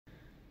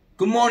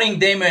Good morning,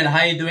 Damon.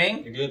 How are you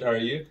doing? Good, how are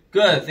you?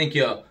 Good, thank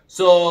you.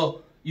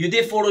 So you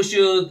did photo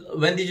shoot.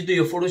 When did you do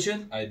your photo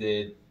shoot? I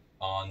did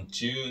on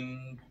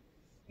June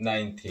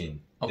 19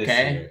 this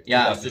Okay. year.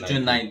 Yeah, so 2019.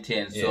 June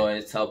 19th. So Yeah.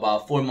 it's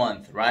about 4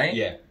 months, right?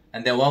 Yeah.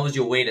 And then what was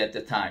your weight at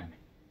the time?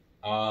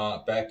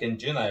 Back in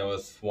June, I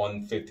was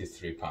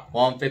 153 pounds.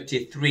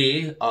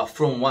 153.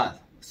 From what?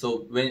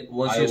 So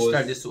once you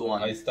start this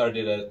one, I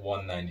started at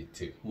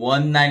 192.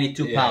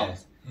 192 Yeah.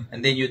 pounds,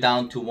 and then you're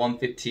down to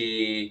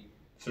 153,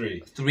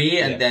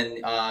 and Yeah. then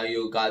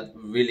you got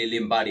really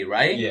lean body,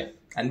 right? Yeah.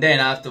 And then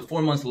after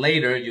 4 months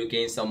later, you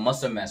gain some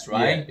muscle mass,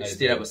 right? Yeah, You I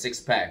still did. have a six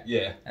pack.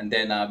 Yeah. And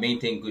then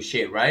maintain good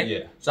shape, right?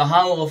 Yeah. So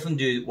how often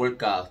do you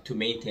work out to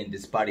maintain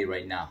this body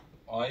right now?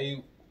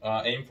 I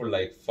aim for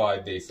like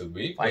 5 days a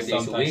week. 5 but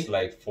days a sometimes week?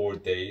 like 4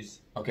 days.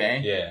 Okay.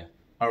 Yeah.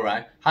 All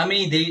right. How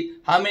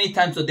many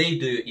times a day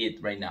do you eat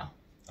right now?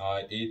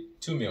 I eat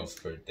 2 meals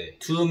per day.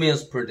 2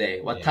 meals per day.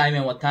 What Yeah. time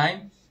and what time?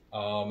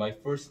 My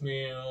first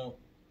meal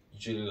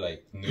usually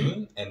like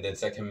noon, and then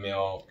second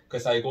meal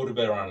because I go to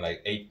bed around like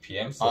 8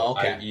 p.m. So Oh,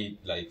 okay. I eat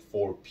like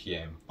 4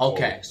 p.m.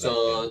 Okay, or, so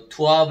like,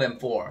 12 and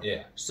 4.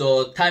 Yeah. So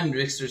time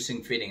restriction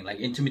feeding, like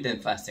intermittent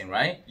fasting,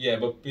 right? yeah,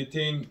 but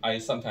between I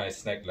sometimes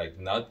snack like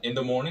not in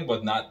the morning,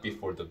 but not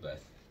before the bed.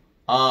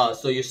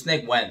 So you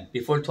snack when?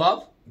 Before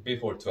 12?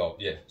 Before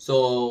 12, yeah.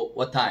 So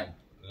what time?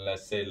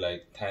 Let's say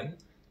like 10.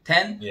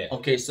 10? Yeah.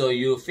 Okay, so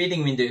your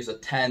feeding window is a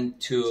 10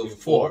 to To 4,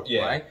 four,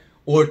 yeah. right?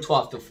 Or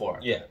 12 to 4.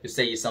 Yeah. You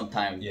say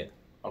sometime. Yeah.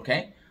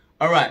 Okay.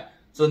 All right.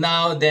 So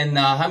now then,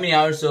 how many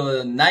hours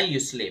a night you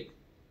sleep?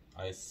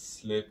 I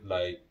sleep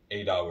like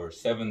 8 hours,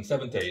 7 to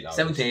 8 hours.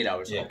 7 to 8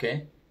 hours. Yeah. Okay,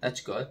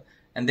 that's good.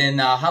 And then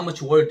how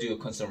much water do you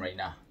consume right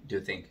now? Do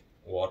you think?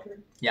 Water?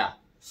 Yeah.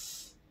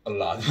 A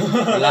lot.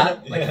 A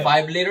lot? Like Yeah.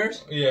 5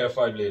 liters? Yeah,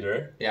 5 liter.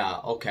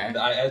 Yeah. Okay. And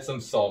I add some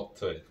salt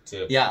to it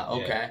too. Yeah,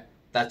 okay.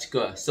 That's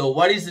good. So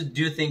what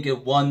do you think is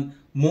one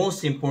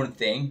most important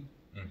thing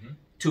Mhm.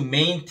 to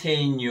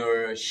maintain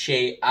your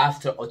shape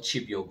after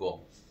achieve your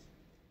goal?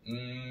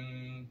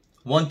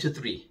 1 to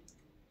 3.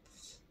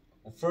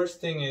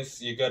 First thing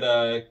is you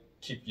gotta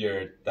keep your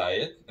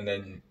diet, and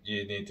then you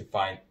need to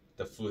find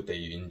the food that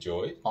you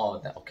enjoy.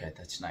 Oh, okay,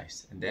 that's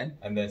nice. And then?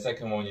 And then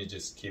second one, you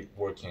just keep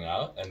working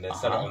out, and then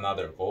set up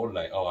another goal,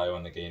 like, oh, I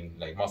want to gain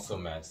like muscle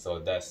mass. So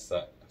that's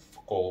a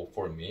goal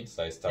for me. So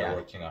I start Yeah.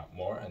 working out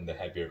more and the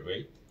heavier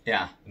weight.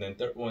 Yeah. And then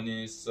third one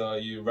is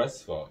you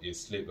rest well, you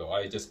sleep well.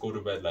 I just go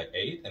to bed like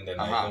 8, and then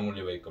I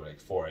normally wake up like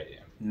 4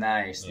 a.m.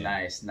 Nice, Yeah.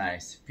 nice,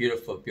 nice.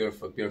 Beautiful,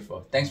 beautiful, beautiful.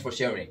 Thanks for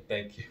sharing.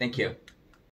 Thank you. Thank you.